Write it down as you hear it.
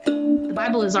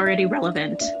Bible is already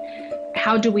relevant.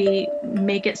 How do we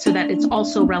make it so that it's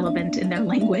also relevant in their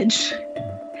language?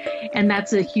 And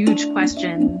that's a huge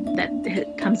question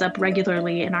that comes up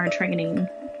regularly in our training,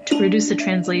 to produce a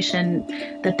translation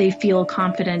that they feel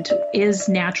confident is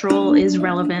natural, is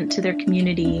relevant to their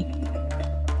community.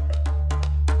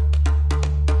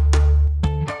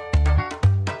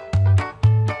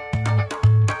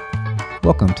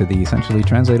 Welcome to the Essentially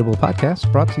Translatable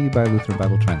podcast brought to you by Lutheran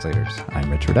Bible Translators. I'm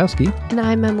Rich Rudowski. And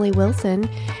I'm Emily Wilson.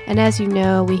 And as you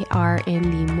know, we are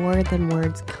in the More Than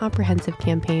Words comprehensive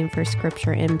campaign for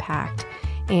Scripture Impact.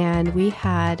 And we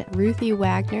had Ruthie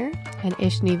Wagner and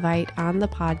Eshinee Veith on the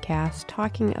podcast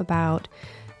talking about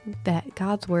that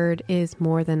God's Word is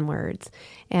more than words.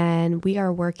 And we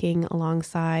are working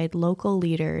alongside local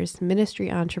leaders,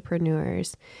 ministry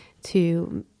entrepreneurs,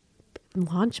 to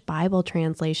launch Bible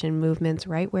translation movements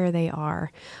right where they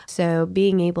are. So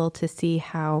being able to see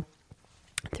how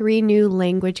 3 new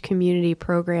language community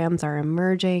programs are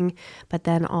emerging, but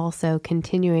then also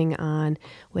continuing on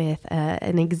with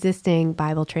an existing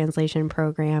Bible translation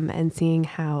program and seeing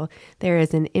how there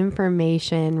is an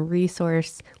information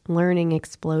resource learning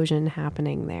explosion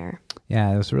happening there.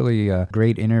 Yeah, it was really a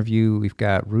great interview. We've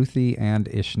got Ruthie and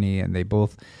Eshinee, and they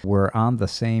both were on the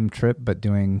same trip, but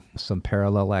doing some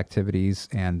parallel activities.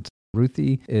 And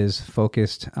Ruthie is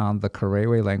focused on the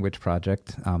Karewe Language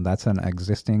Project. That's an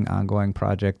existing ongoing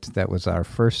project that was our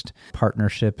first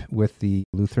partnership with the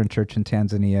Lutheran Church in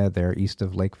Tanzania. They're east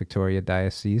of Lake Victoria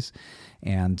Diocese.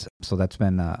 And so that's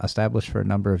been established for a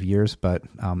number of years, but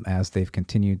as they've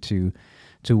continued to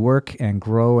work and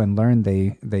grow and learn,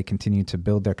 they continue to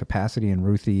build their capacity, and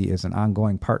Ruthie is an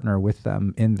ongoing partner with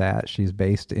them in that. She's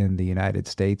based in the United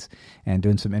States and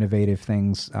doing some innovative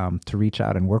things to reach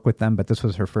out and work with them, but this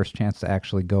was her first chance to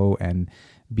actually go and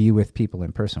be with people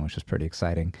in person, which is pretty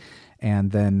exciting.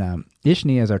 And then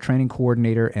Eshinee is our training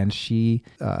coordinator, and she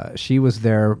was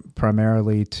there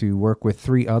primarily to work with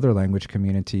 3 other language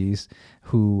communities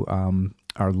who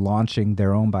are launching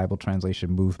their own Bible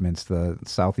translation movements. The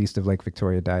southeast of Lake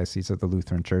Victoria Diocese of the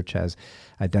Lutheran Church has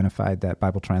identified that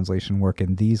Bible translation work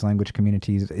in these language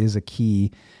communities is a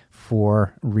key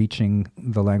for reaching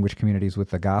the language communities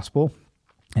with the gospel,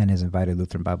 and has invited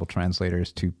Lutheran Bible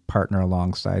Translators to partner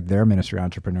alongside their ministry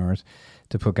entrepreneurs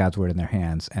to put God's Word in their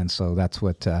hands. And so that's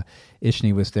what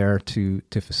Eshinee was there to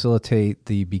facilitate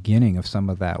the beginning of some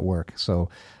of that work. So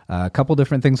a couple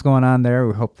different things going on there.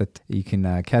 We hope that you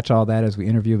can catch all that as we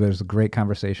interview. But it was a great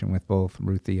conversation with both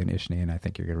Ruthie and Eshinee, and I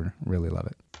think you're going to really love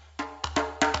it.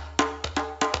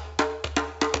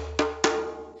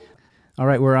 All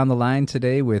right, we're on the line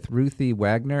today with Ruthie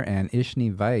Wagner and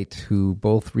Eshinee Veith, who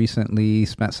both recently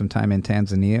spent some time in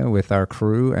Tanzania with our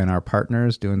crew and our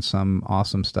partners doing some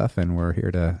awesome stuff, and we're here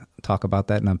to talk about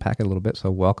that and unpack it a little bit. So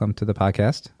welcome to the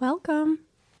podcast. Welcome.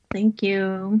 Thank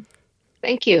you.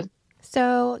 Thank you.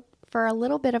 So for a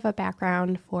little bit of a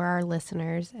background for our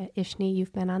listeners, Eshinee,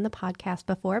 you've been on the podcast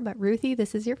before, but Ruthie,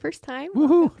 this is your first time.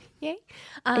 Woohoo! Yay.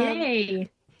 Yay.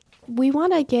 We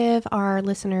want to give our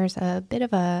listeners a bit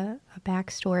of a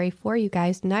backstory for you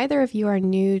guys. Neither of you are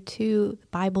new to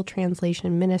Bible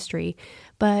translation ministry,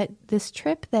 but this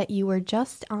trip that you were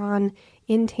just on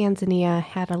in Tanzania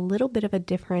had a little bit of a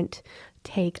different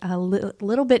take, a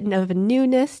little bit of a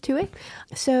newness to it.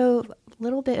 So a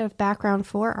little bit of background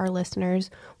for our listeners.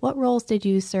 What roles did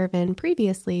you serve in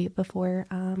previously before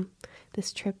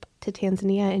this trip to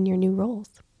Tanzania in your new roles?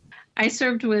 I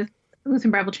served with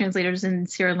Lutheran Bible Translators in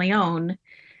Sierra Leone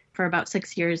for about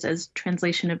 6 years as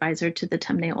translation advisor to the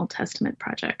Temne Old Testament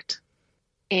project.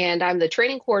 And I'm the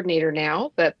training coordinator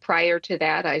now, but prior to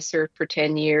that, I served for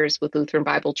 10 years with Lutheran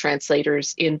Bible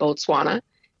Translators in Botswana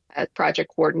as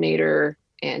project coordinator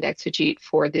and exegete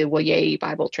for the Wayei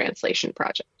Bible Translation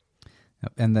Project.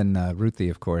 And then Ruthie,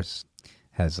 of course,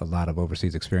 has a lot of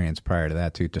overseas experience prior to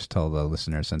that, too. Just tell the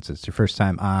listeners, since it's your first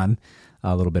time on,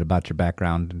 a little bit about your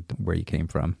background and where you came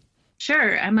from.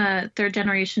 Sure. I'm a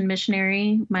 3rd-generation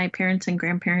missionary. My parents and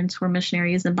grandparents were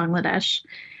missionaries in Bangladesh.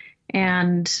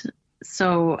 And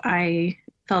so I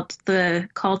felt the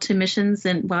call to missions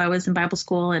while I was in Bible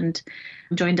school, and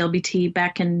joined LBT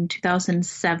back in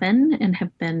 2007 and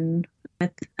have been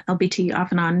with LBT off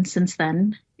and on since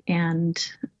then. And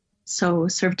so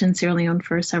served in Sierra Leone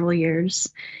for several years,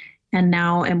 and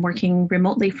now am working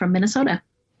remotely from Minnesota.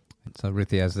 So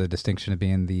Ruthie has the distinction of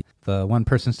being the one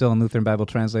person still in Lutheran Bible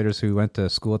Translators who went to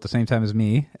school at the same time as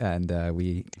me, and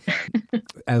we,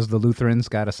 as the Lutherans,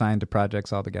 got assigned to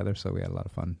projects all together, so we had a lot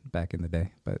of fun back in the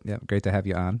day. But yeah, great to have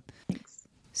you on. Thanks.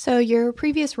 So your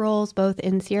previous roles, both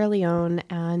in Sierra Leone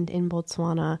and in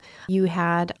Botswana, you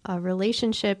had a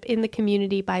relationship in the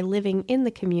community by living in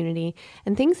the community,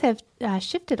 and things have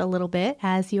shifted a little bit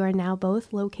as you are now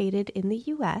both located in the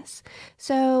U.S.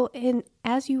 So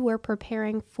as you were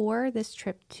preparing for this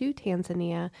trip to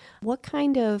Tanzania, what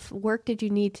kind of work did you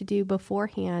need to do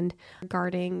beforehand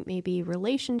regarding maybe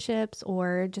relationships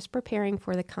or just preparing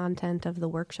for the content of the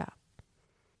workshop?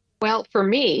 Well, for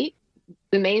me,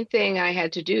 the main thing I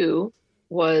had to do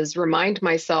was remind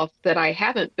myself that I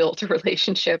haven't built a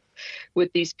relationship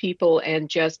with these people and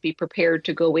just be prepared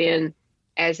to go in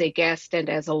as a guest and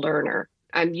as a learner.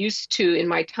 I'm used to, in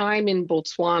my time in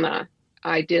Botswana,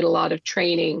 I did a lot of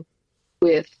training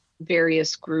with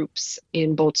various groups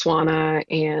in Botswana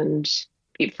and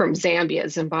from Zambia,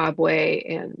 Zimbabwe,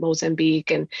 and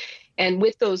Mozambique. And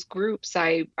with those groups,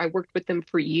 I worked with them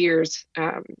for years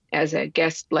as a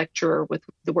guest lecturer with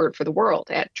the Word for the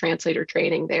World at translator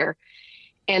training there.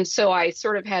 And so I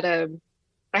sort of had a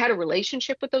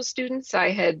relationship with those students.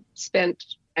 I had spent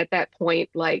at that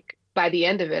point, like by the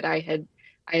end of it, I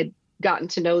had gotten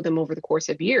to know them over the course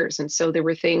of years. And so there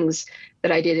were things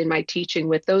that I did in my teaching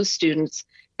with those students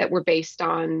that were based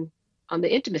on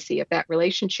the intimacy of that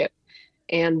relationship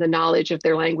and the knowledge of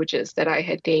their languages that I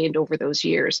had gained over those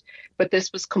years. But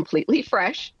this was completely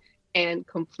fresh and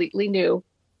completely new.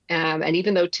 And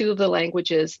even though two of the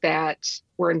languages that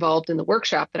were involved in the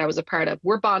workshop that I was a part of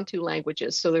were Bantu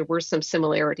languages, so there were some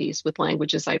similarities with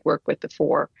languages I'd worked with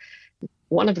before,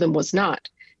 one of them was not.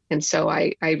 And so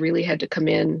I really had to come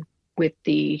in with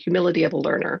the humility of a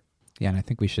learner. Yeah, and I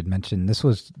think we should mention this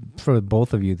was, for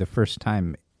both of you, the first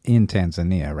time in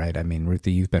Tanzania, right? I mean,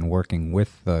 Ruthie, you've been working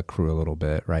with the crew a little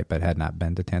bit, right? But had not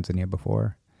been to Tanzania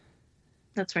before?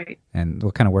 That's right. And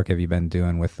what kind of work have you been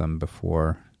doing with them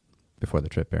before the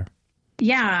trip here?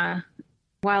 Yeah.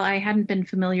 While I hadn't been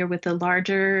familiar with the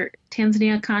larger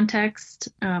Tanzania context,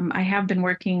 I have been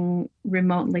working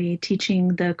remotely teaching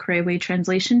the Karewe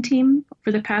translation team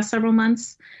for the past several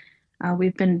months.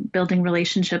 We've been building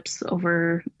relationships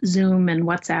over Zoom and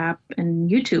WhatsApp and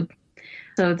YouTube.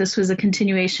 So this was a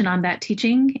continuation on that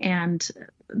teaching and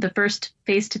the first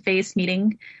face-to-face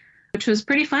meeting, which was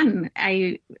pretty fun.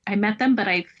 I met them, but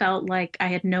I felt like I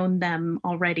had known them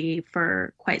already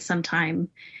for quite some time.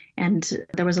 And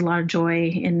there was a lot of joy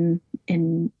in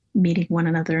meeting one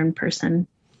another in person.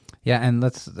 Yeah, and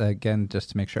let's, again,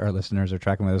 just to make sure our listeners are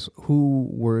tracking with us, who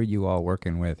were you all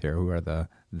working with here? Who are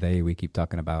they we keep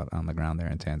talking about on the ground there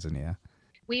in Tanzania?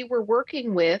 We were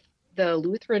working with the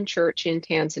Lutheran Church in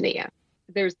Tanzania.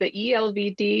 There's the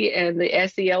ELVD and the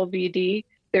SELVD.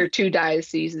 They're two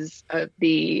dioceses of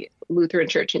the Lutheran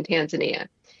Church in Tanzania.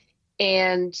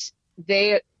 And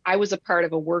I was a part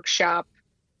of a workshop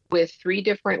with 3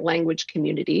 different language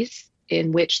communities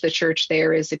in which the church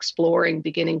there is exploring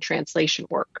beginning translation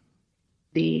work.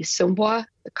 The Sumbwa,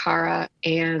 the Kara,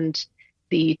 and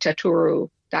the Taturu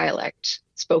dialect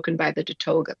spoken by the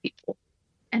Datoga people.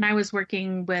 And I was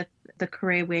working with the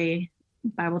Karewe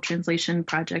Bible Translation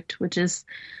Project, which is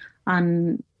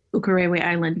on Ukerewe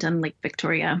Island on Lake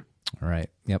Victoria. Right.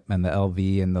 Yep. And the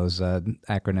LV and those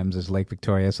acronyms is Lake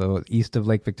Victoria. So east of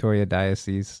Lake Victoria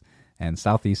Diocese and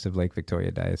southeast of Lake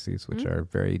Victoria Diocese, which are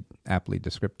very aptly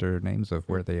descriptor names of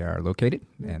where they are located.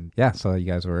 And yeah, so you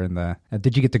guys were in the...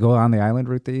 did you get to go on the island,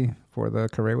 Ruthie, for the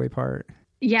Karewe part?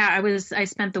 Yeah, I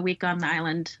spent the week on the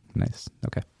island. Nice.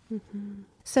 Okay. Mm-hmm.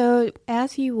 So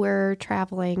as you were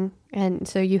traveling, and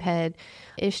so you had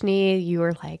Eshinee, you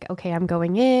were like, okay, I'm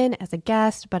going in as a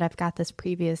guest, but I've got this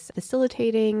previous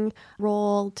facilitating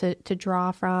role to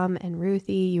draw from. And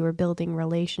Ruthie, you were building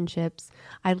relationships.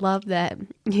 I love that,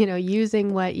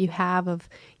 using what you have of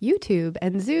YouTube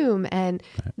and Zoom, and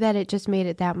that it just made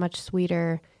it that much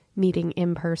sweeter meeting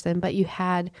in person. But you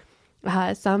had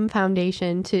some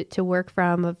foundation to work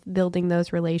from of building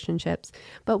those relationships.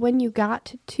 But when you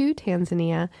got to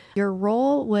Tanzania, your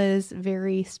role was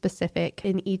very specific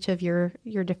in each of your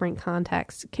different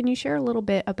contexts. Can you share a little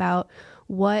bit about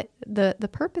what the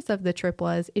purpose of the trip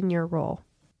was in your role?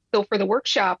 So for the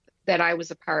workshop that I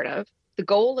was a part of, the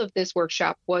goal of this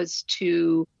workshop was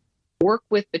to work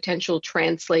with potential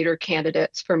translator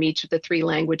candidates from each of the 3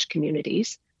 language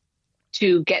communities,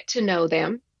 to get to know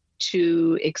them,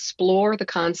 to explore the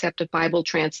concept of Bible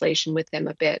translation with them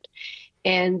a bit,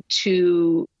 and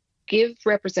to give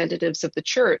representatives of the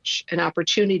church an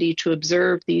opportunity to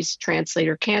observe these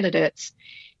translator candidates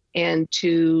and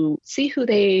to see who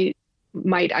they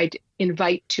might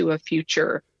invite to a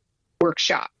future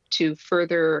workshop to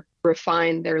further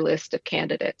refine their list of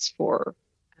candidates for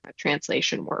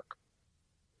translation work.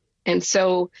 And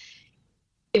so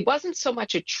it wasn't so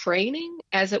much a training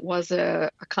as it was a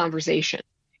conversation.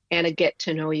 and a get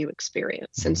to know you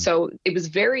experience. And so it was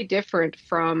very different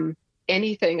from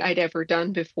anything I'd ever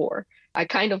done before. I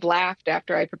kind of laughed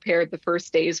after I prepared the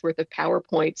first day's worth of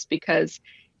PowerPoints because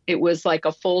it was like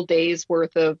a full day's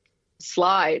worth of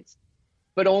slides,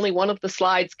 but only one of the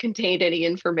slides contained any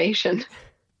information.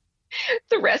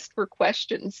 The rest were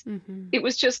questions. It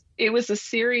was a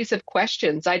series of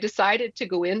questions. I decided to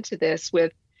go into this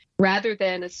with, rather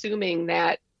than assuming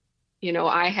that,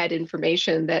 I had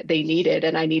information that they needed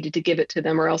and I needed to give it to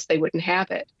them or else they wouldn't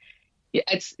have it.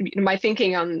 It's my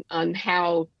thinking on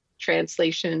how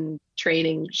translation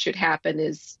training should happen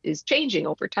is changing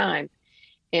over time.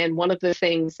 And one of the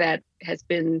things that has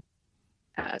been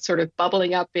sort of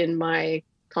bubbling up in my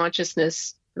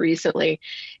consciousness recently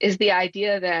is the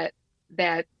idea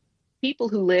that people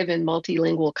who live in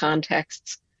multilingual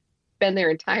contexts spend their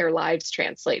entire lives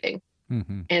translating.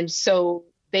 And so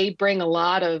they bring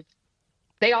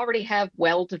they already have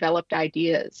well-developed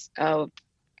ideas of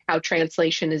how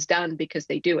translation is done because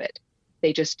they do it.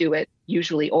 They just do it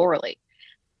usually orally,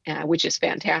 which is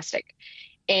fantastic.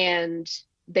 And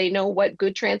they know what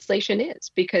good translation is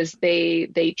because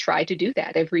they try to do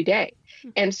that every day.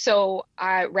 And so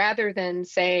rather than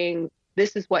saying,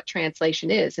 this is what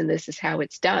translation is and this is how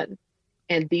it's done,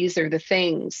 and these are the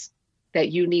things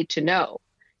that you need to know,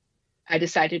 I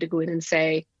decided to go in and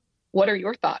say, what are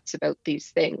your thoughts about these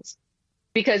things?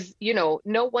 Because, no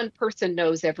one person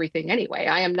knows everything anyway.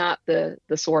 I am not the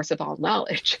source of all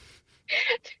knowledge.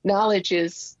 Knowledge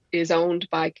is owned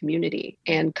by community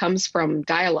and comes from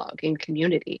dialogue in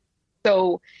community.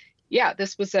 So, yeah,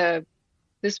 this was a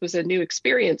new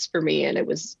experience for me, and it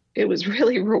was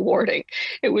really rewarding.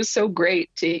 It was so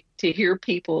great to hear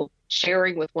people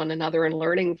sharing with one another and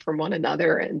learning from one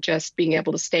another, and just being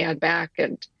able to stand back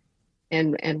and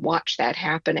watch that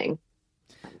happening.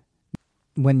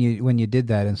 When you did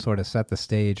that and sort of set the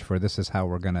stage for this is how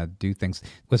we're going to do things,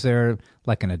 was there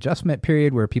like an adjustment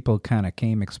period where people kind of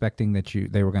came expecting that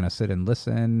they were going to sit and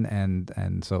listen,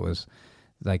 and so it was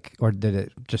like, or did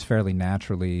it just fairly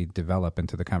naturally develop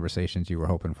into the conversations you were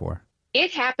hoping for?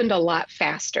 It happened a lot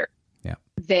faster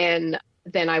than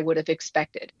I would have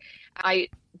expected.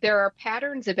 There are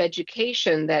patterns of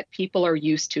education that people are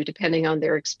used to depending on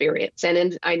their experience.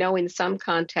 And I know in some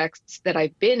contexts that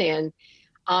I've been in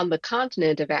on the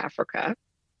continent of Africa,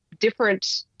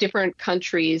 different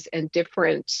countries and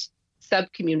different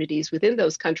sub-communities within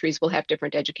those countries will have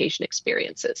different education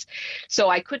experiences. So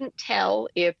I couldn't tell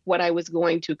if what I was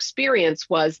going to experience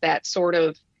was that sort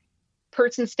of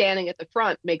person standing at the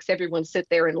front makes everyone sit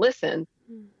there and listen,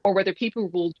 or whether people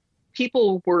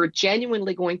were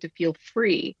genuinely going to feel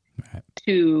free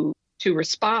to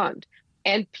respond.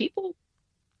 And people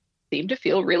seemed to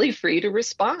feel really free to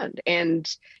respond.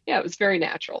 And yeah, it was very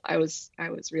natural. I was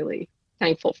really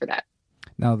thankful for that.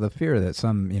 Now, the fear that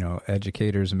some,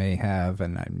 educators may have,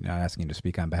 and I'm not asking you to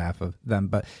speak on behalf of them,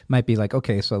 but might be like,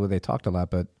 okay, so they talked a lot,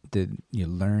 but did you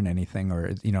learn anything,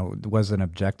 or, was an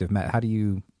objective met? How do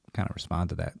you kind of respond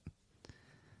to that?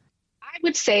 I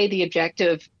would say the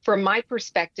objective, from my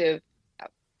perspective,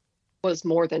 was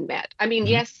more than met. I mean,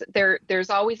 yes, there's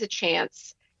always a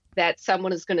chance that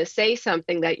someone is going to say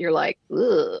something that you're like,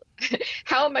 ugh,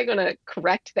 how am I going to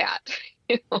correct that?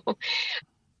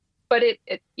 But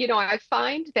I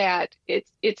find that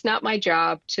it's not my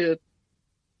job to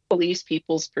police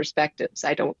people's perspectives,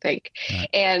 I don't think. Right.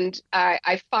 And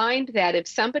I find that if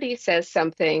somebody says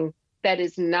something that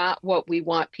is not what we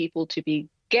want people to be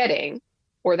getting,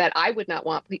 or that I would not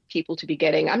want people to be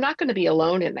getting, I'm not going to be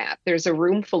alone in that. There's a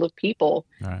room full of people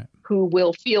who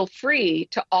will feel free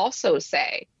to also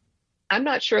say, I'm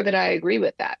not sure that I agree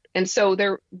with that. And so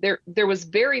there was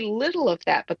very little of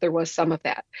that, but there was some of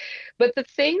that. But the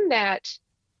thing that,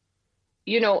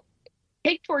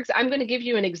 I'm going to give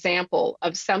you an example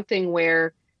of something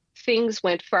where things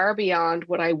went far beyond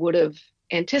what I would have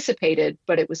anticipated,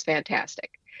 but it was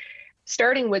fantastic.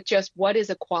 Starting with just what is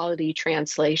a quality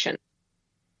translation?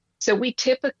 So we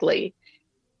typically,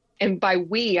 and by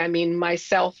we, I mean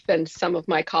myself and some of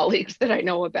my colleagues that I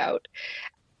know about,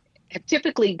 have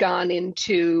typically gone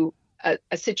into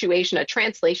a situation, a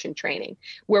translation training,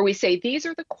 where we say, these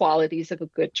are the qualities of a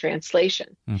good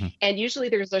translation. And usually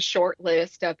there's a short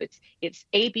list of it's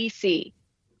ABC,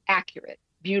 accurate,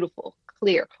 beautiful,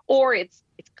 clear, or it's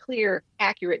clear,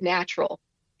 accurate, natural,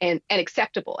 and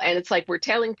acceptable. And it's like we're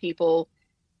telling people,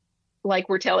 like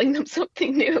we're telling them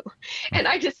something new. And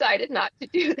I decided not to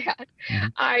do that.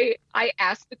 I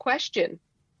asked the question,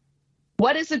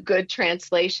 what is a good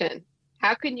translation?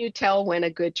 How can you tell when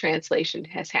a good translation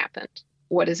has happened?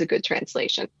 What is a good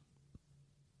translation?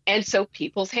 And so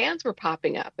people's hands were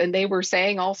popping up and they were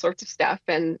saying all sorts of stuff.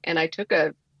 And I took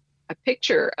a a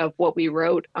picture of what we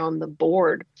wrote on the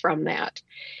board from that.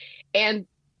 And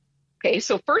okay,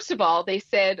 so first of all, they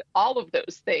said all of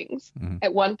those things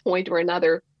at one point or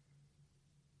another,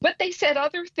 but they said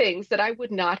other things that I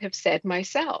would not have said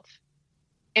myself.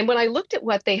 And when I looked at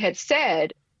what they had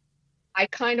said, I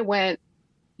kind of went,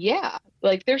 yeah,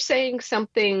 like they're saying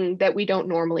something that we don't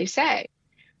normally say.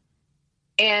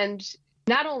 And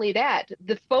not only that,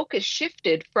 the focus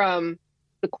shifted from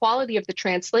the quality of the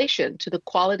translation to the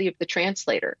quality of the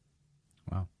translator.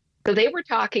 Wow. So they were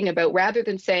talking about, rather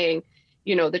than saying,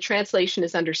 you know, the translation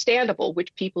is understandable,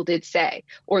 which people did say,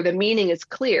 or the meaning is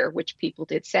clear, which people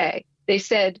did say, they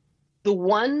said the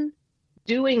one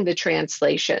doing the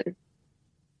translation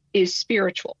is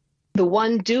spiritual. The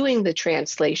one doing the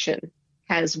translation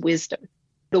has wisdom.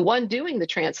 The one doing the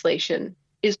translation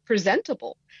is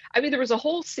presentable. I mean, there was a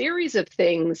whole series of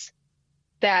things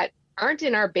that aren't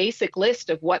in our basic list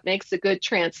of what makes a good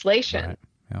translation. Right.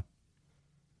 Yeah.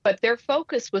 But their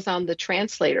focus was on the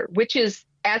translator, which is,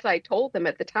 as I told them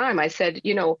at the time, I said,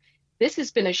 you know, this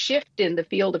has been a shift in the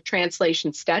field of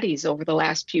translation studies over the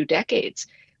last few decades,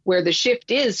 where the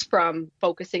shift is from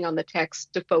focusing on the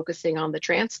text to focusing on the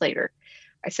translator.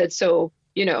 I said, so,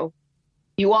 you know,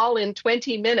 you all in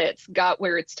 20 minutes got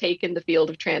where it's taken the field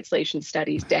of translation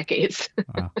studies decades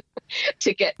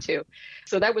to get to.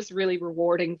 So that was really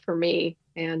rewarding for me,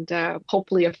 and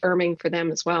hopefully affirming for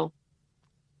them as well.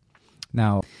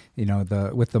 Now, you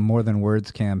know, with the More Than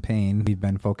Words campaign, we've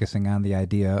been focusing on the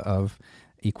idea of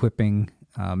equipping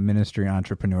ministry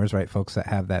entrepreneurs, right? Folks that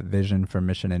have that vision for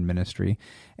mission and ministry.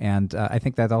 And I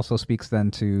think that also speaks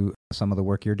then to some of the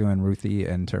work you're doing, Ruthie,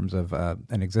 in terms of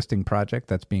an existing project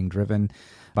that's being driven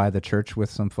by the church with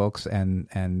some folks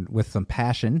and with some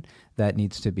passion that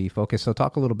needs to be focused. So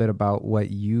talk a little bit about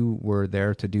what you were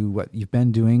there to do, what you've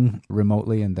been doing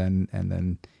remotely, and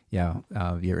then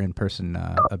your in-person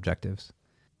objectives.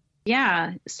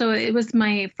 Yeah, so it was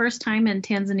my first time in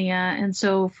Tanzania. And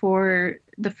so for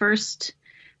the first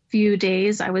few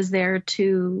days, I was there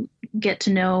to get to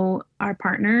know our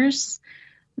partners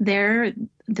there,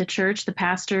 the church, the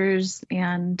pastors,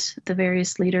 and the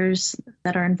various leaders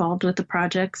that are involved with the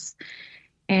projects.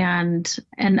 And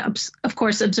of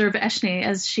course, observe Eshinee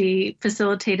as she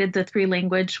facilitated the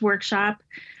 3-language workshop,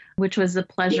 which was a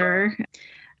pleasure.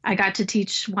 I got to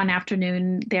teach one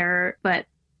afternoon there,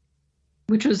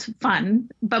 which was fun.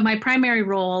 But my primary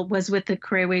role was with the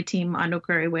Karewe team on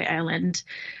Okarewe Island.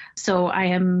 So I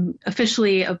am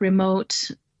officially a remote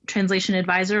translation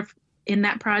advisor in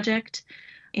that project.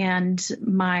 And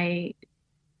my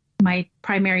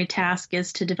primary task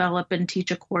is to develop and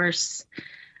teach a course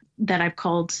that I've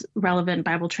called Relevant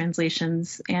Bible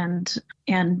Translations. And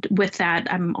with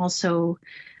that, I'm also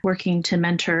working to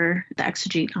mentor the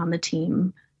exegete on the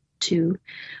team to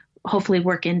hopefully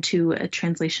work into a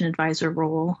translation advisor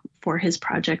role for his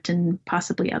project and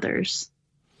possibly others.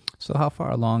 So how far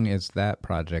along is that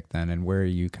project then, and where are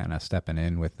you kind of stepping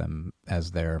in with them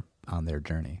as they're on their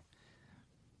journey?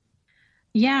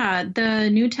 Yeah, the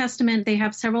New Testament, they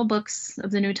have several books of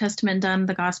the New Testament done,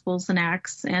 the Gospels and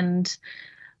Acts, and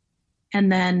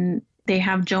then they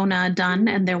have Jonah done,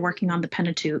 and they're working on the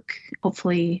Pentateuch.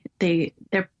 Hopefully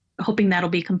they're hoping that'll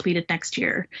be completed next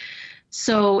year.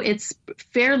 So it's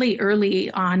fairly early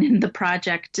on in the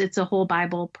project. It's a whole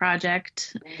Bible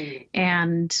project.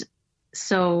 And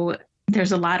so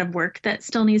there's a lot of work that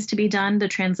still needs to be done. The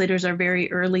translators are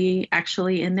very early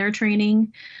actually in their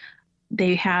training.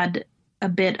 They had a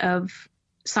bit of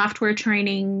software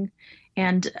training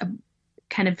and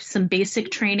kind of some basic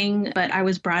training, but I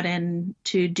was brought in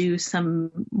to do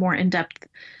some more in-depth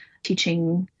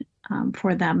teaching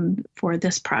for them for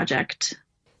this project.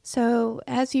 So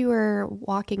as you were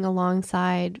walking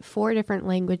alongside 4 different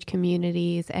language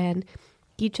communities and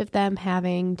each of them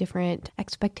having different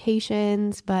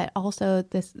expectations, but also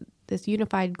this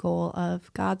unified goal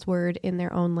of God's word in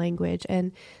their own language,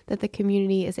 and that the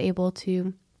community is able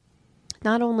to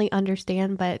not only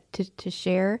understand, but to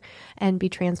share and be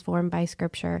transformed by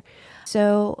Scripture.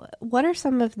 So what are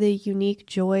some of the unique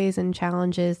joys and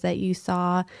challenges that you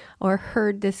saw or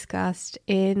heard discussed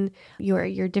in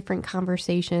your different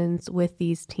conversations with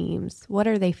these teams? What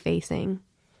are they facing?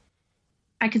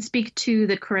 I could speak to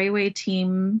the Karewe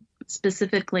team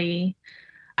specifically.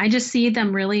 I just see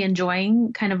them really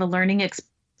enjoying kind of a learning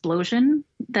explosion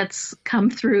that's come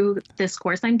through this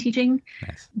course I'm teaching.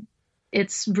 Nice.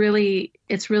 It's really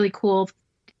cool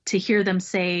to hear them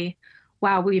say,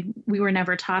 wow, we were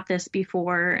never taught this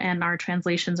before, and our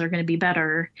translations are going to be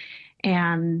better.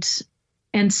 And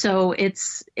so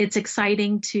it's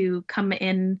exciting to come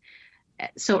in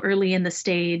so early in the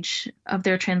stage of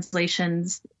their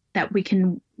translations that we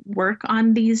can work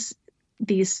on these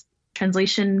these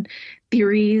translation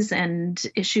theories and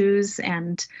issues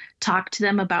and talk to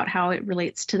them about how it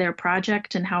relates to their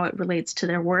project and how it relates to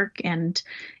their work. And,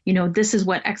 this is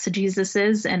what exegesis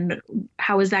is, and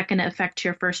how is that going to affect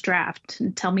your first draft?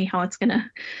 And tell me how it's going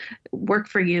to work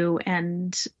for you.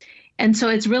 And so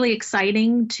it's really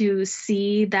exciting to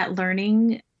see that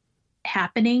learning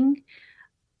happening,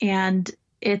 and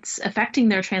it's affecting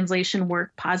their translation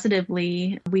work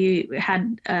positively. We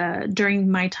had, during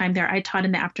my time there, I taught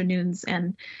in the afternoons,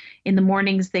 and in the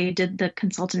mornings they did the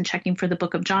consultant checking for the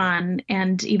Book of John.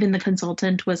 And even the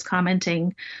consultant was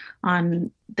commenting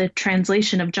on the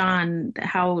translation of John,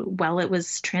 how well it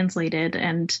was translated.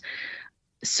 And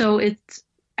so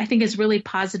I think it's really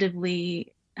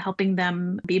positively helping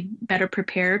them be better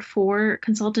prepared for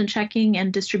consultant checking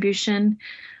and distribution.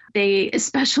 They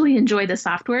especially enjoy the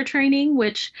software training,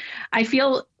 which I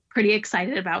feel pretty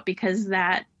excited about, because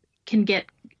that can get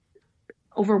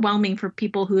overwhelming for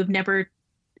people who have never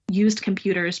used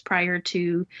computers prior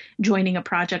to joining a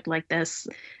project like this.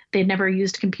 They've never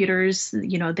used computers.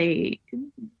 This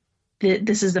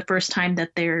is the first time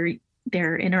that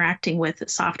they're interacting with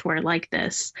software like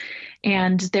this,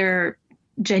 and they're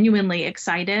genuinely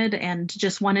excited and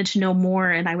just wanted to know more.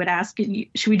 And I would ask,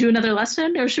 should we do another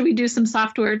lesson, or should we do some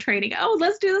software training? Oh,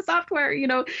 let's do the software.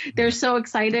 They're so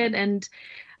excited. And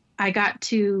I got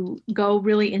to go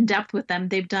really in depth with them.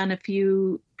 They've done a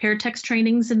few paratext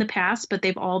trainings in the past, but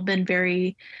they've all been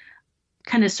very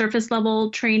kind of surface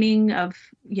level training of,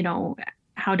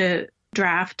 how to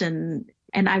draft, and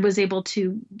I was able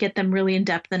to get them really in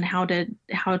depth in how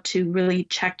to really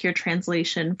check your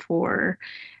translation for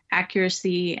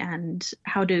accuracy, and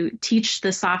how to teach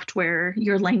the software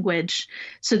your language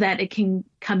so that it can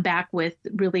come back with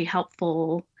really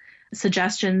helpful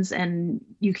suggestions, and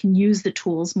you can use the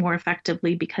tools more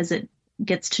effectively because it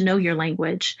gets to know your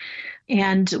language.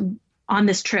 And on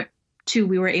this trip too,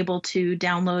 we were able to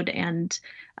download and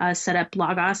set up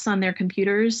Logos on their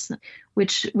computers,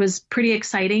 which was pretty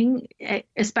exciting,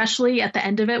 especially at the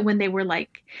end of it when they were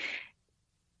like,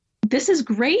 this is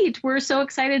great. We're so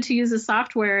excited to use the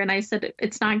software. And I said,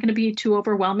 it's not going to be too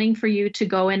overwhelming for you to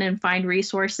go in and find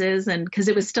resources. And because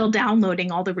it was still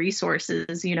downloading all the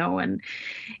resources, and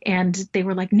they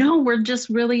were like, no,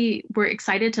 we're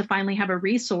excited to finally have a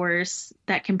resource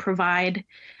that can provide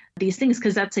these things,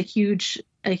 because that's a huge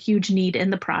need in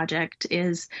the project,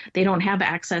 is they don't have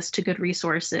access to good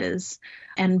resources.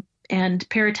 And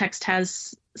Paratext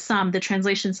has some, the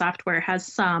translation software has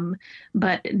some,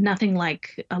 but nothing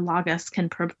like a Logos can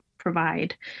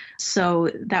provide. So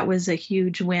that was a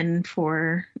huge win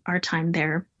for our time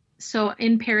there. So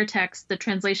in Paratext, the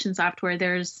translation software,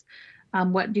 there's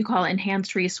what you call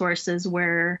enhanced resources,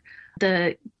 where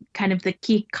the kind of the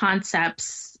key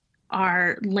concepts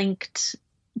are linked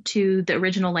to the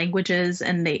original languages,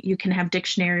 and you can have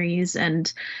dictionaries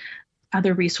and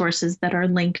other resources that are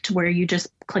linked, where you just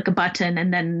click a button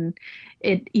and then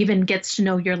it even gets to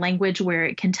know your language, where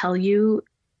it can tell you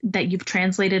that you've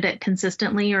translated it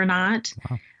consistently or not.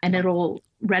 Wow. And it'll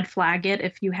red flag it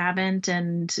if you haven't.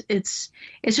 And it's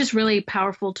just really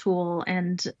powerful tool,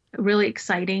 and really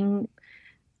exciting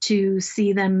to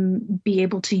see them be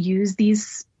able to use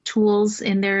these tools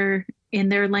in their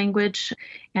language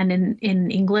and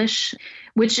in English,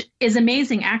 which is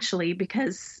amazing actually,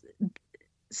 because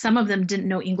some of them didn't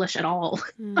know English at all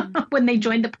when they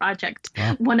joined the project.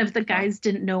 Wow. One of the guys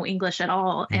didn't know English at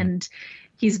all. And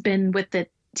he's been with the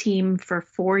team for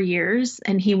 4 years,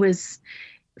 and he was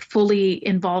fully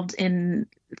involved in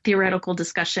theoretical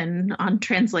discussion on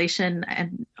translation,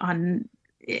 and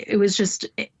it was just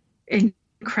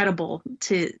incredible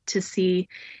to see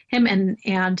him.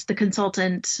 And the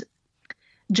consultant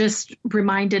just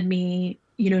reminded me,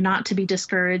 not to be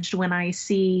discouraged when I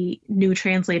see new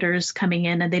translators coming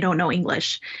in and they don't know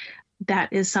English.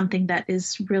 That is something that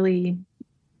is really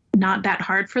not that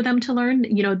hard for them to learn.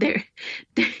 They're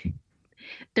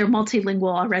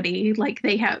multilingual already. Like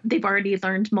they've already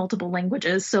learned multiple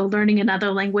languages. So learning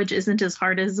another language isn't as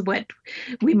hard as what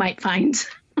we might find.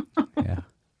 Yeah.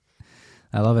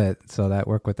 I love it. So that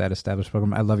work with that established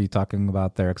program. I love you talking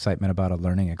about their excitement about a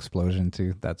learning explosion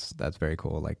too. That's very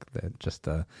cool. Like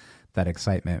that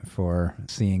excitement for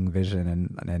seeing vision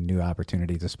and new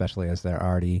opportunities, especially as they're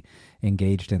already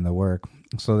engaged in the work.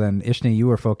 So then, Eshinee, you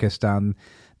were focused on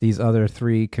these other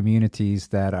 3 communities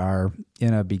that are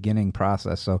in a beginning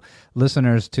process. So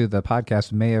listeners to the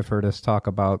podcast may have heard us talk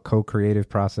about co-creative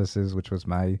processes, which was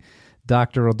my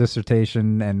doctoral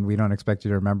dissertation, and we don't expect you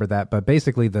to remember that. But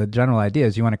basically, the general idea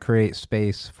is you want to create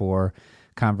space for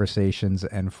conversations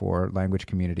and for language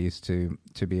communities to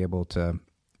be able to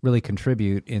really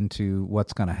contribute into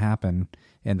what's going to happen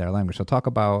in their language. So talk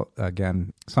about,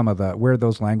 again, some of where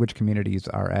those language communities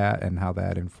are at and how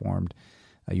that informed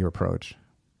your approach.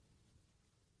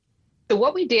 So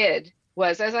what we did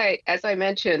was, as I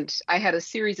mentioned, I had a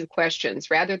series of questions.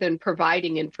 Rather than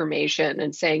providing information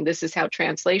and saying this is how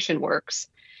translation works,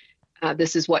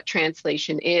 this is what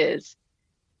translation is,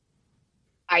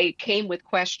 I came with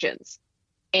questions.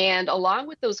 And along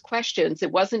with those questions,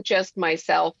 it wasn't just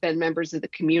myself and members of the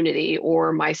community,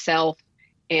 or myself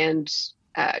and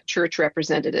church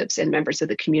representatives and members of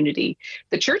the community.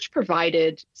 The church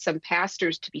provided some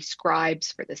pastors to be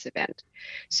scribes for this event.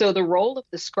 So the role of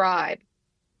the scribe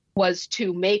was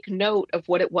to make note of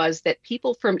what it was that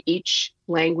people from each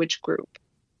language group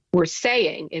were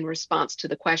saying in response to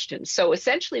the questions. So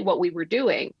essentially what we were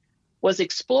doing was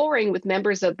exploring with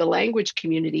members of the language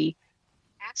community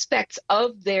aspects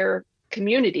of their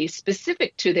community,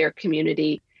 specific to their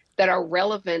community, that are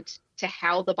relevant to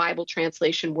how the Bible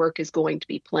translation work is going to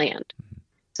be planned.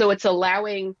 So it's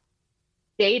allowing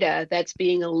data that's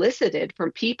being elicited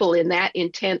from people in that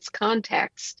intense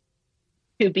context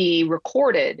to be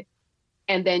recorded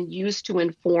and then used to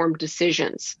inform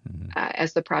decisions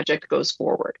as the project goes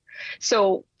forward.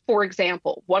 So, for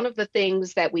example, one of the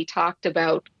things that we talked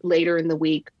about later in the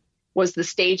week was the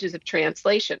stages of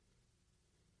translation.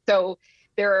 So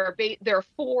there are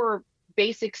 4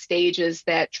 basic stages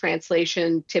that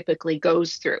translation typically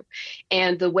goes through.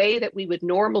 And the way that we would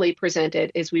normally present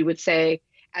it is we would say,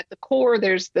 at the core,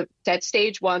 at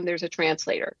stage 1, there's a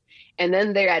translator. And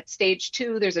then at stage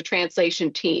 2, there's a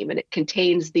translation team, and it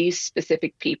contains these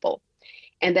specific people.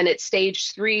 And then at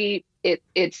stage 3,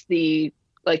 it's the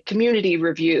community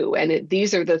review, and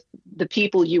these are the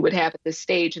people you would have at this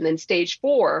stage. And then stage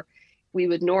 4, we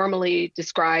would normally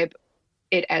describe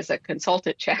it as a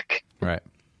consultant check. Right.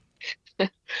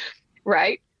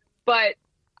 Right. But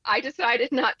I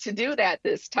decided not to do that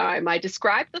this time. I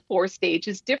described the 4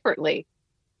 stages differently.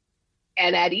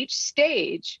 And at each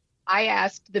stage, I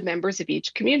asked the members of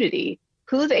each community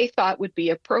who they thought would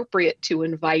be appropriate to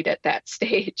invite at that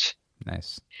stage.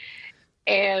 Nice.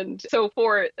 And so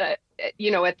for, at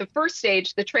the first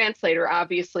stage, the translator,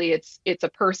 obviously it's a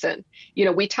person.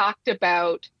 We talked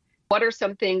about what are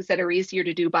some things that are easier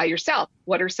to do by yourself?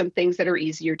 What are some things that are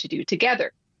easier to do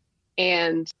together?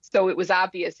 And so it was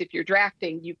obvious, if you're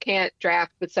drafting, you can't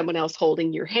draft with someone else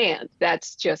holding your hand.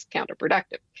 That's just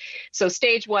counterproductive. So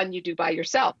stage 1, you do by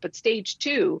yourself. But stage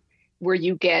 2, where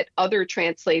you get other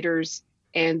translators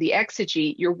and the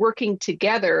exegete, you're working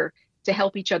together to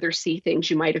help each other see things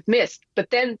you might have missed. But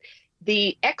then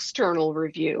the external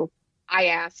review, I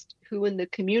asked who in the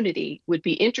community would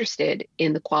be interested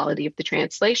in the quality of the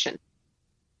translation.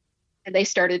 And they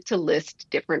started to list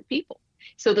different people.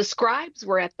 So the scribes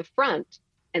were at the front,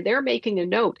 and they're making a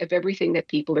note of everything that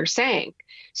people are saying.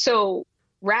 So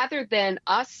rather than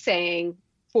us saying,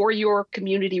 for your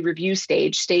community review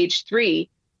stage 3,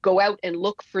 go out and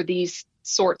look for these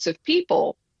sorts of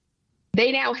people,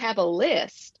 they now have a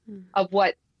list of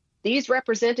what these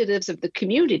representatives of the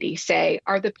community say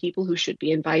are the people who should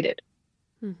be invited.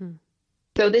 Mm-hmm.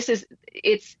 So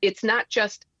it's not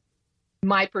just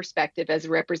my perspective as a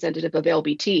representative of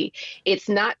LBT. It's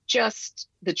not just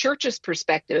the church's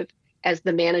perspective as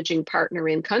the managing partner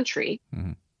in country,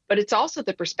 but it's also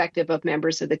the perspective of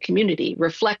members of the community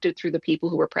reflected through the people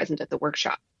who were present at the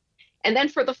workshop. And then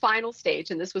for the final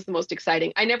stage, and this was the most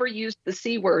exciting, I never used the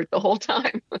C word the whole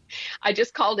time. I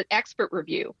just called it expert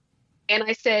review. And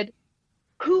I said,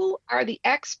 who are the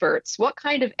experts? What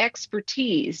kind of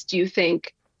expertise do you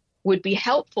think would be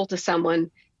helpful to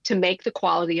someone to make the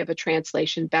quality of a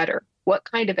translation better? What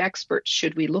kind of experts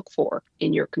should we look for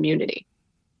in your community?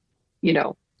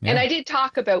 Yeah. And I did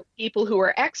talk about people who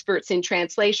are experts in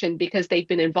translation because they've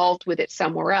been involved with it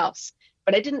somewhere else,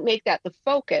 but I didn't make that the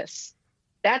focus.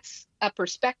 That's a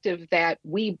perspective that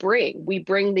we bring. We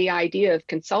bring the idea of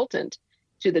consultant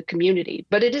to the community,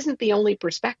 but it isn't the only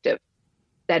perspective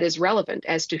that is relevant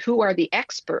as to who are the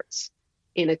experts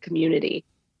in a community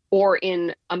or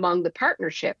among the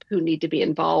partnership who need to be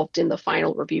involved in the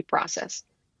final review process.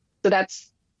 So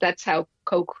that's how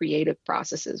co-creative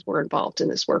processes were involved in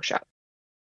this workshop.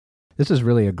 This is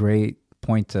really a great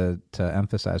point to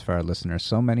emphasize for our listeners.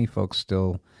 So many folks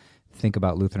still think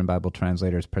about Lutheran Bible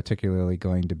Translators particularly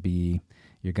going to be,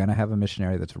 you're going to have a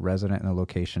missionary that's resident in a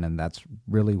location, and that's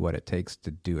really what it takes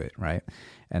to do it, right?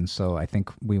 And so I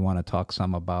think we want to talk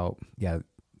some about,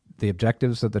 the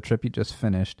objectives of the trip you just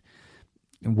finished.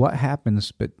 What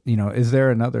happens, but, is there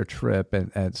another trip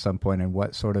at some point, and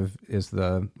what sort of is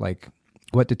the,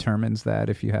 What determines that,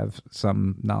 if you have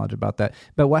some knowledge about that?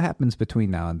 But what happens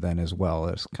between now and then as well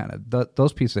is kind of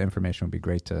those pieces of information would be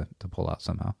great to pull out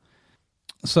somehow.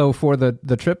 So for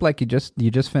the trip, like you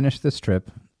just finished this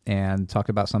trip and talked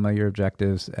about some of your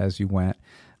objectives as you went.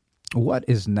 What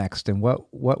is next, and what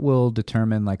will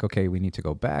determine, like, okay, we need to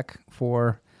go back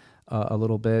for a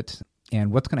little bit,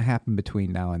 and what's going to happen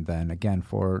between now and then? Again,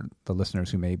 for the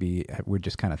listeners who maybe would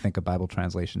just kind of think of Bible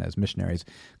translation as missionaries,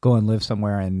 go and live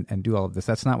somewhere and do all of this.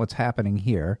 That's not what's happening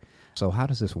here. So how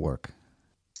does this work?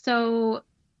 So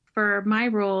for my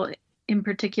role in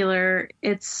particular,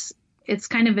 it's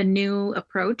kind of a new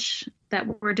approach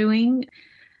that we're doing,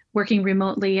 working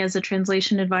remotely as a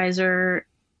translation advisor,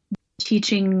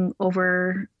 teaching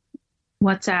over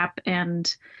WhatsApp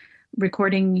and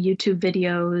recording YouTube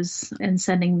videos and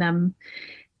sending them.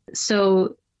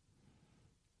 So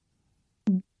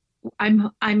I'm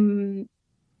kind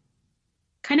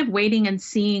of waiting and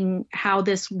seeing how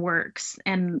this works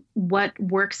and what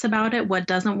works about it, what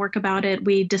doesn't work about it.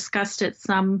 We discussed it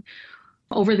some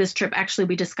over this trip. Actually,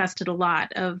 we discussed it a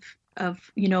lot of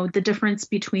the difference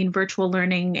between virtual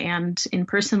learning and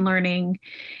in-person learning.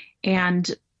 And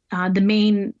the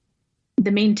main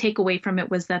takeaway from it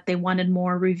was that they wanted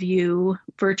more review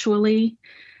virtually,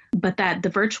 but that the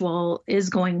virtual is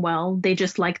going well. They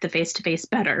just like the face-to-face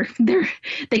better.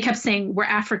 They kept saying, we're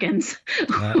Africans.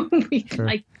 We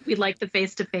like the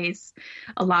face-to-face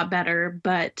a lot better,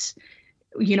 but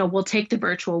we'll take the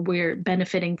virtual. We're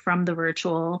benefiting from the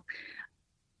virtual,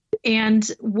 and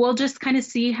we'll just kind of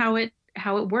see how it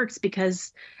works,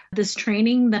 because this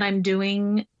training that I'm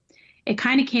doing, it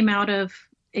kind of came out of,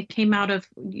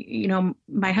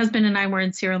 my husband and I were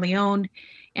in Sierra Leone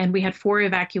and we had 4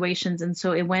 evacuations. And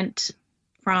so it went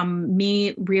from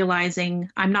me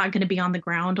realizing I'm not going to be on the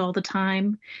ground all the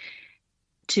time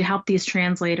to help these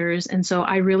translators. And so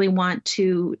I really want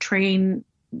to train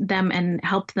them and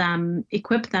help them,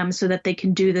 equip them so that they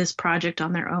can do this project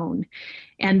on their own.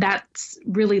 And that's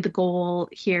really the goal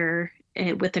here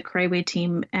with the Karawe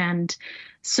team. And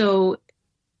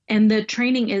the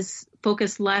training is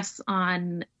focused less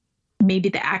on maybe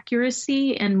the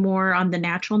accuracy and more on the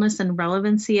naturalness and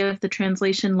relevancy of the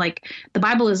translation. Like, the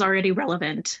Bible is already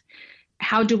relevant.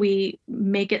 How do we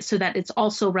make it so that it's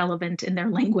also relevant in their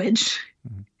language?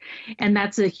 Mm-hmm. And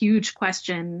that's a huge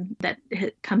question that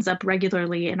comes up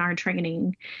regularly in our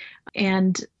training.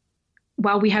 And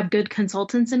while we have good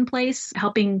consultants in place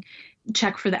helping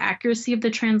check for the accuracy of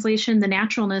the translation, the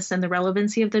naturalness and the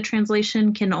relevancy of the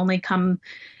translation can only comes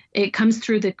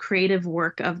through the creative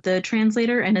work of the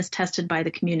translator and is tested by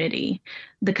the community.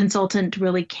 The consultant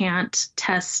really can't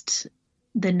test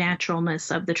the naturalness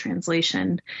of the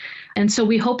translation. And so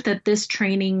we hope that this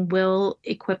training will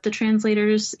equip the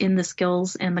translators in the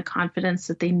skills and the confidence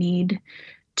that they need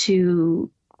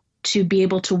to be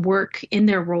able to work in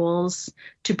their roles,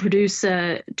 to produce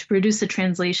a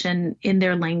translation in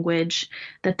their language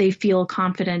that they feel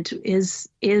confident is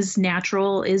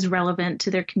natural, is relevant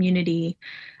to their community.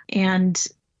 And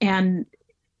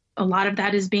a lot of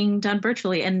that is being done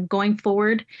virtually. And going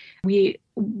forward, we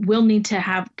will need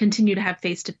to continue to have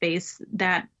face-to-face.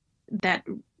 That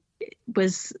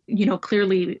was,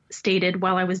 clearly stated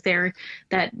while I was there,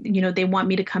 that, they want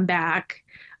me to come back,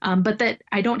 but that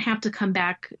I don't have to come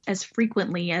back as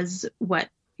frequently as what,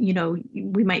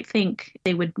 we might think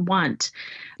they would want,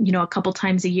 a couple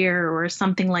times a year or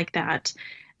something like that.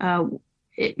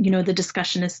 The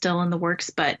discussion is still in the works,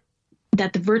 but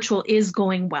that the virtual is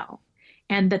going well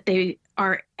and that they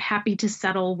are happy to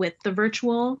settle with the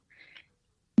virtual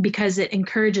because it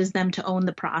encourages them to own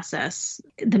the process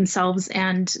themselves.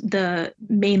 And the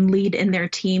main lead in their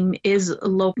team is a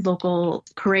local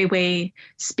Karawe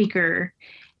speaker.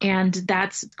 And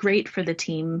that's great for the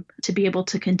team to be able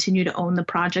to continue to own the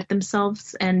project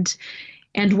themselves. And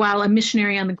while a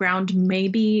missionary on the ground may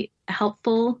be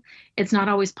helpful, it's not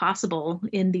always possible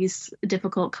in these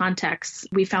difficult contexts.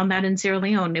 We found that in Sierra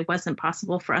Leone. It wasn't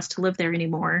possible for us to live there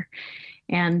anymore.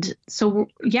 And so,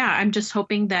 I'm just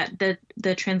hoping that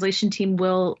the translation team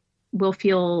will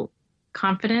feel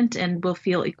confident and will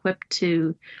feel equipped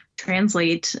to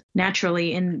translate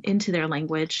naturally into their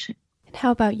language. And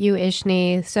how about you,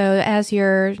 Eshinee? So as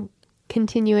you're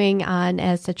continuing on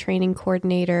as the training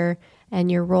coordinator, and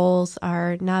your roles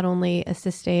are not only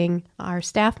assisting our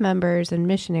staff members and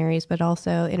missionaries, but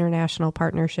also international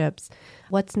partnerships,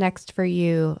 what's next for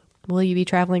you? Will you be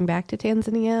traveling back to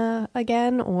Tanzania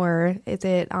again, or is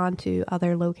it on to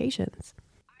other locations?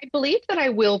 I believe that I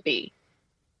will be,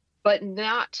 but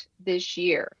not this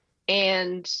year.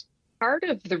 And part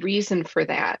of the reason for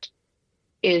that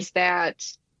is that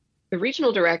the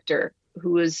regional director,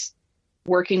 who is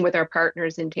working with our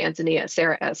partners in Tanzania,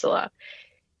 Sarah Esola.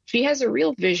 She has a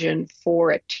real vision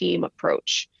for a team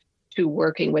approach to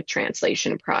working with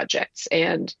translation projects.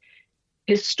 And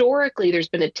historically, there's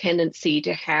been a tendency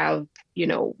to have,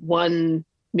 one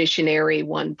missionary,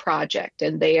 one project,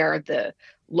 and they are the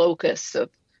locus of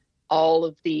all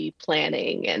of the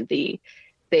planning, and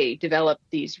they develop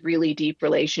these really deep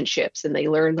relationships, and they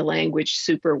learn the language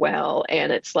super well.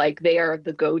 And it's like they are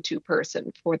the go-to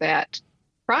person for that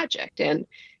project. And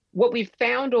what we've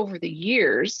found over the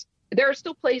years, there are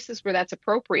still places where that's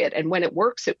appropriate. And when it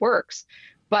works, it works.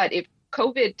 But if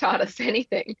COVID taught us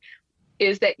anything,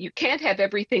 is that you can't have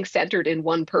everything centered in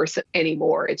one person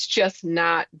anymore. It's just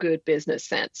not good business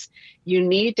sense. You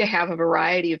need to have a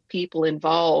variety of people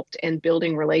involved and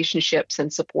building relationships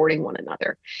and supporting one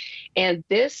another. And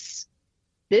this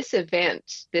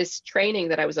event, this training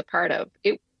that I was a part of,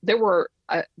 there were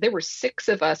 6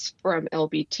 of us from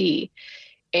LBT,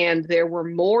 and there were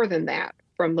more than that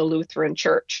from the Lutheran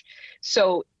Church.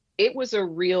 So it was a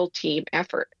real team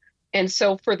effort. And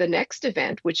so for the next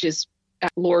event, which is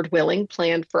Lord willing,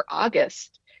 planned for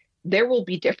August, there will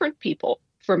be different people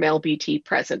from LBT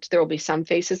present. There will be some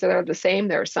faces that are the same.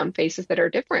 There are some faces that are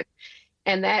different.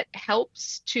 And that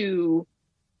helps to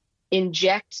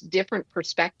inject different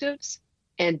perspectives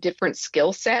and different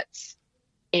skill sets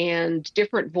and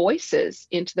different voices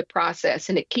into the process.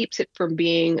 And it keeps it from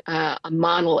being a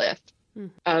monolith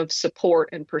of support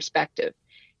and perspective.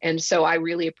 And so I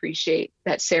really appreciate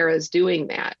that Sarah is doing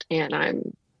that. And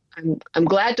I'm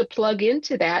glad to plug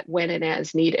into that when and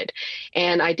as needed.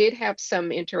 And I did have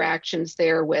some interactions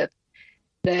there with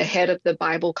the head of the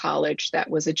Bible college that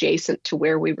was adjacent to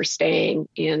where we were staying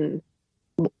in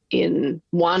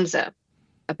Mwanza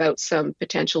about some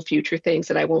potential future things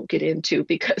that I won't get into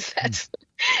because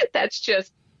that's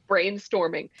just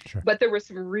brainstorming. Sure. But there were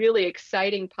some really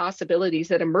exciting possibilities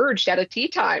that emerged at a tea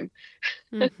time.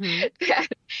 Mm-hmm.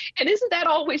 And isn't that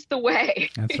always the way?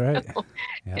 That's right.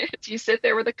 Yeah. You sit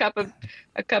there with a cup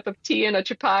of tea and a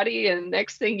chapati, and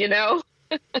next thing you know,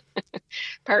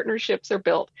 partnerships are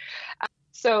built.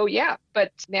 So yeah,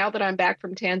 but now that I'm back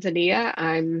from Tanzania,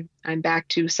 I'm back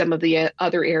to some of the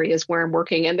other areas where I'm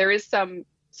working, and there is some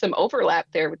overlap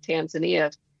there with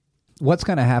Tanzania. What's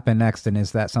going to happen next, and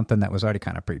is that something that was already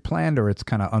kind of pre-planned, or it's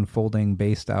kind of unfolding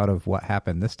based out of what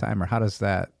happened this time, or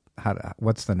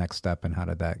what's the next step, and how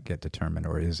did that get determined,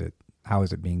 or how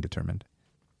is it being determined?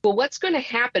 Well, what's going to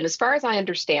happen, as far as I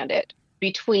understand it,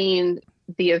 between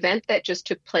the event that just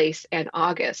took place and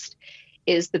August,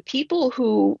 is the people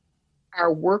who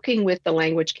are working with the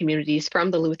language communities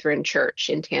from the Lutheran Church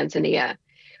in Tanzania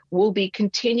will be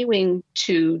continuing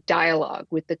to dialogue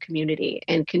with the community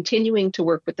and continuing to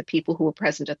work with the people who were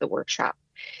present at the workshop.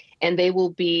 And they will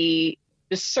be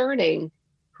discerning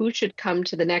who should come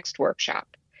to the next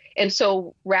workshop. And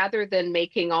so rather than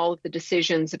making all of the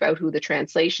decisions about who the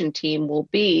translation team will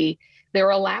be, they're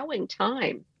allowing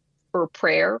time for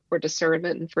prayer, for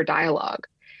discernment, and for dialogue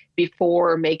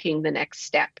before making the next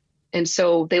step. And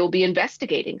so they will be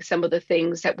investigating some of the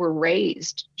things that were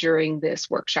raised during this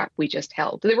workshop we just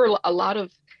held. There were a lot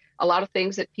of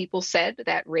things that people said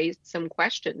that raised some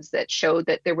questions that showed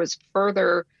that there was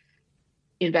further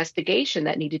investigation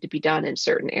that needed to be done in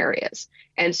certain areas.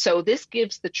 And so this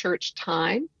gives the church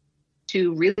time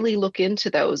to really look into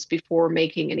those before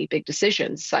making any big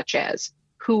decisions, such as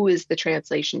who is the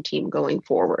translation team going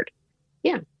forward.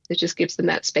 Yeah, it just gives them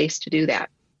that space to do that.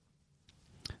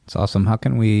 It's awesome. How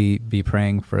can we be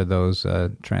praying for those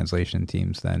translation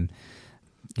teams then?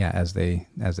 Yeah, as they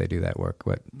do that work,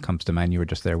 what comes to mind? You were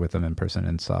just there with them in person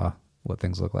and saw what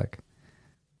things look like.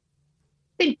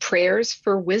 I think prayers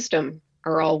for wisdom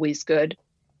are always good.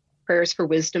 Prayers for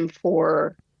wisdom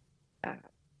for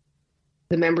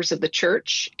the members of the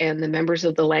church and the members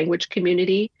of the language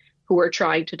community who are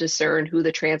trying to discern who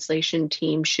the translation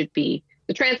team should be.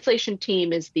 The translation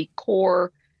team is the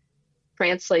core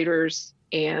translators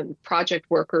and project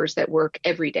workers that work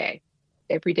every day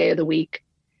of the week,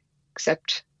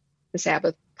 except the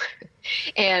Sabbath,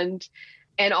 and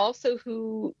also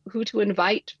who to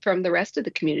invite from the rest of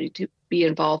the community to be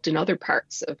involved in other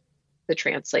parts of the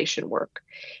translation work,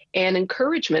 and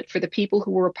encouragement for the people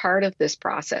who were a part of this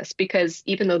process, because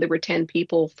even though there were 10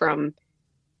 people from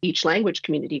each language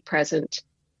community present,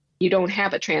 you don't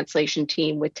have a translation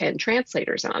team with 10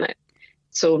 translators on it.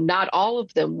 So not all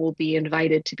of them will be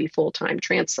invited to be full-time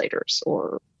translators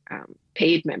or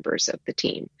paid members of the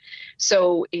team.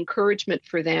 So encouragement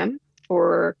for them,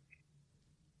 for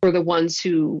the ones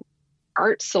who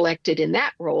aren't selected in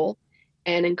that role,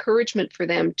 and encouragement for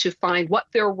them to find what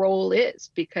their role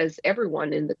is, because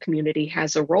everyone in the community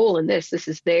has a role in this. This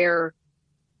is their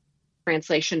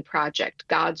translation project.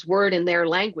 God's word in their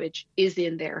language is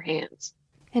in their hands.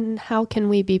 And how can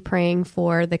we be praying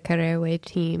for the Karewe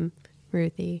team,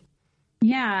 Ruthie?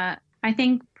 Yeah, I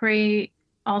think pray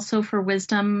also for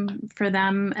wisdom for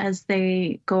them as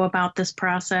they go about this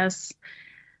process.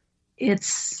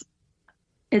 It's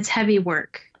heavy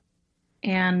work.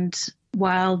 And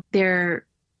while they're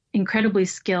incredibly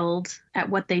skilled at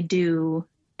what they do,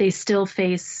 they still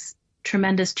face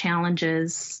tremendous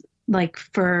challenges. Like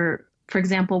for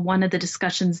example, one of the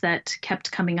discussions that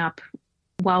kept coming up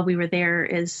while we were there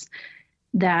is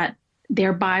that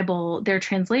their Bible, their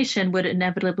translation would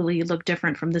inevitably look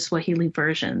different from the Swahili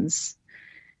versions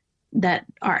that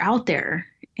are out there.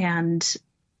 And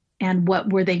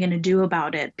what were they going to do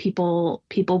about it? People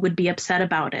would be upset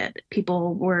about it.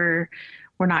 People were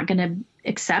not going to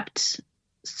accept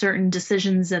certain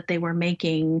decisions that they were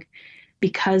making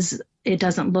because it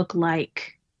doesn't look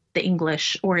like the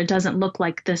English or it doesn't look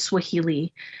like the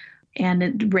Swahili. And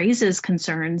it raises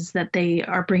concerns that they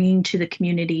are bringing to the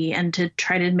community and to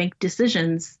try to make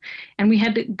decisions. And we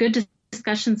had good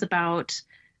discussions about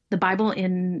the Bible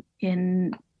in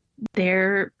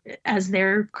their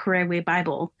Karewe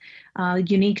Bible,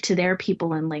 unique to their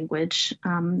people and language,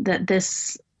 that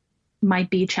this might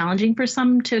be challenging for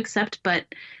some to accept, but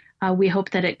we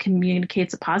hope that it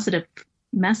communicates a positive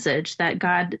message that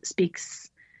God speaks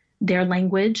their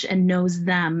language and knows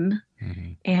them,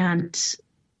 and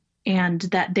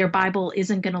that their Bible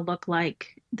isn't going to look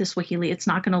like the Swahili. It's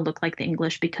not going to look like the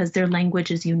English because their language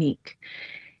is unique.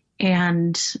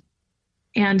 And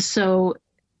so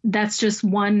that's just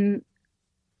one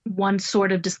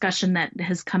sort of discussion that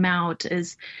has come out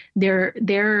is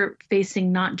they're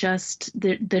facing not just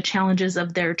the challenges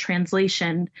of their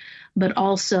translation, but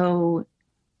also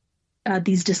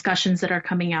these discussions that are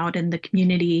coming out in the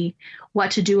community,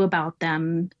 what to do about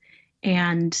them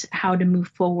and how to move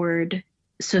forward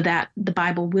so that the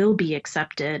Bible will be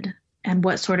accepted, and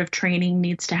what sort of training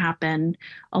needs to happen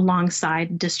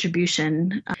alongside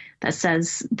distribution that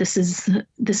says this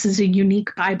is a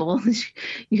unique Bible.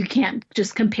 You can't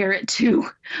just compare it to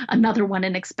another one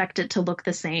and expect it to look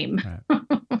the same. Right.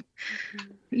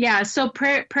 Yeah, so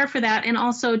prayer for that. And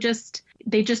also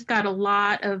they just got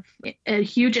a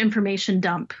huge information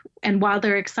dump. And while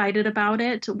they're excited about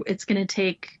it, it's going to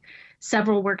take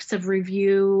several works of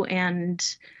review and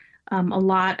a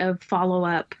lot of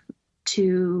follow-up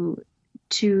to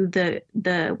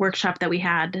the workshop that we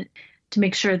had to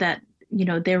make sure that,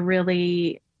 they're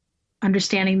really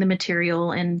understanding the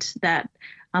material and that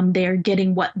they're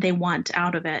getting what they want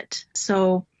out of it.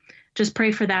 So just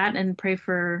pray for that and pray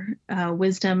for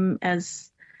wisdom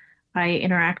as I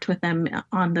interact with them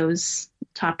on those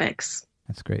topics.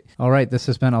 That's great. All right, this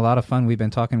has been a lot of fun. We've been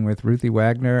talking with Ruthie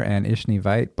Wagner and Eshinee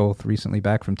Veith, both recently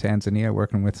back from Tanzania,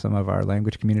 working with some of our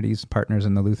language communities, partners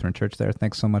in the Lutheran Church there.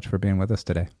 Thanks so much for being with us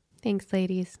today. Thanks,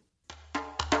 ladies.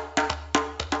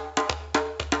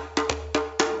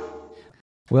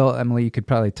 Well, Emily, you could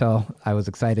probably tell I was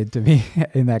excited to be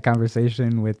in that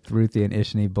conversation with Ruthie and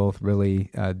Eshinee, both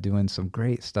really doing some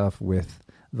great stuff with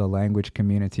the language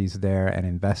communities there and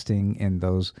investing in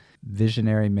those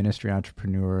visionary ministry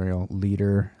entrepreneurial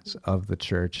leaders of the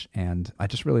church. And I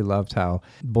just really loved how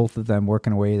both of them work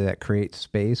in a way that creates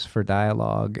space for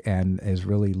dialogue and is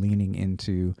really leaning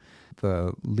into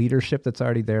the leadership that's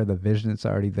already there, the vision that's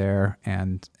already there,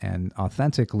 and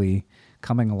authentically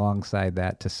coming alongside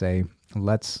that to say,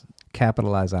 let's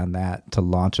capitalize on that to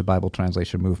launch a Bible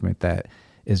translation movement that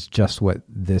is just what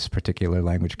this particular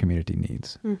language community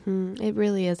needs. Mm-hmm. It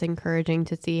really is encouraging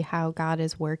to see how God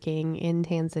is working in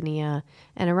Tanzania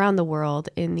and around the world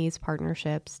in these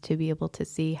partnerships, to be able to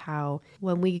see how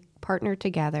when we partner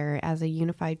together as a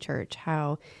unified church,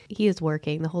 how He is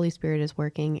working, the Holy Spirit is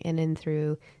working in and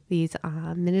through these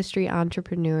ministry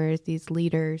entrepreneurs, these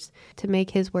leaders, to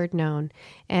make His word known.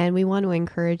 And we want to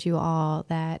encourage you all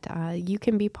that you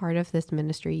can be part of this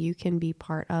ministry. You can be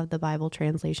part of the Bible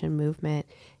translation movement,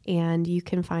 and you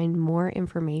can find more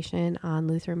information on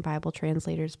Lutheran Bible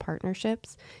Translators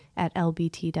partnerships at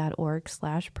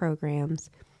lbt.org/programs.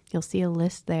 You'll see a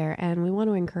list there, and we want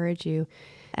to encourage you,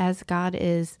 as God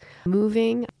is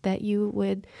moving, that you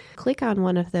would click on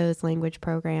one of those language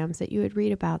programs, that you would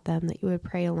read about them, that you would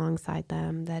pray alongside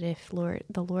them, that if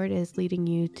the Lord is leading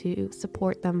you to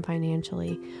support them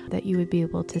financially, that you would be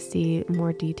able to see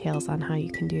more details on how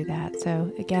you can do that. So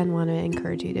again, want to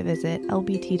encourage you to visit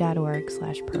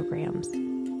lbt.org/programs.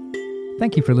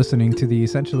 Thank you for listening to the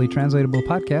Essentially Translatable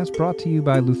podcast brought to you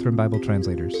by Lutheran Bible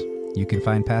Translators. You can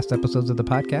find past episodes of the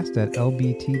podcast at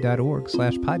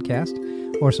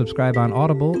lbt.org/podcast or subscribe on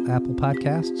Audible, Apple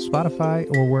Podcasts, Spotify,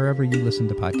 or wherever you listen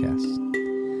to podcasts.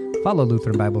 Follow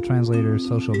Lutheran Bible Translators'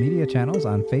 social media channels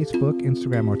on Facebook,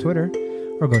 Instagram, or Twitter,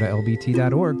 or go to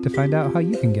lbt.org to find out how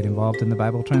you can get involved in the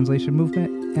Bible translation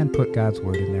movement and put God's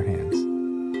Word in their hands.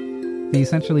 The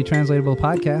Essentially Translatable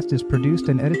podcast is produced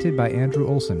and edited by Andrew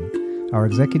Olson. Our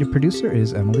executive producer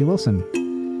is Emily Wilson.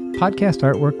 Podcast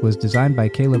artwork was designed by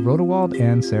Caleb Rodewald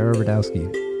and Sarah Radowski.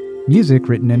 Music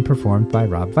written and performed by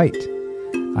Rob Veit.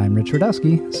 I'm Rich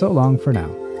Radowski. So long for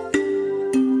now.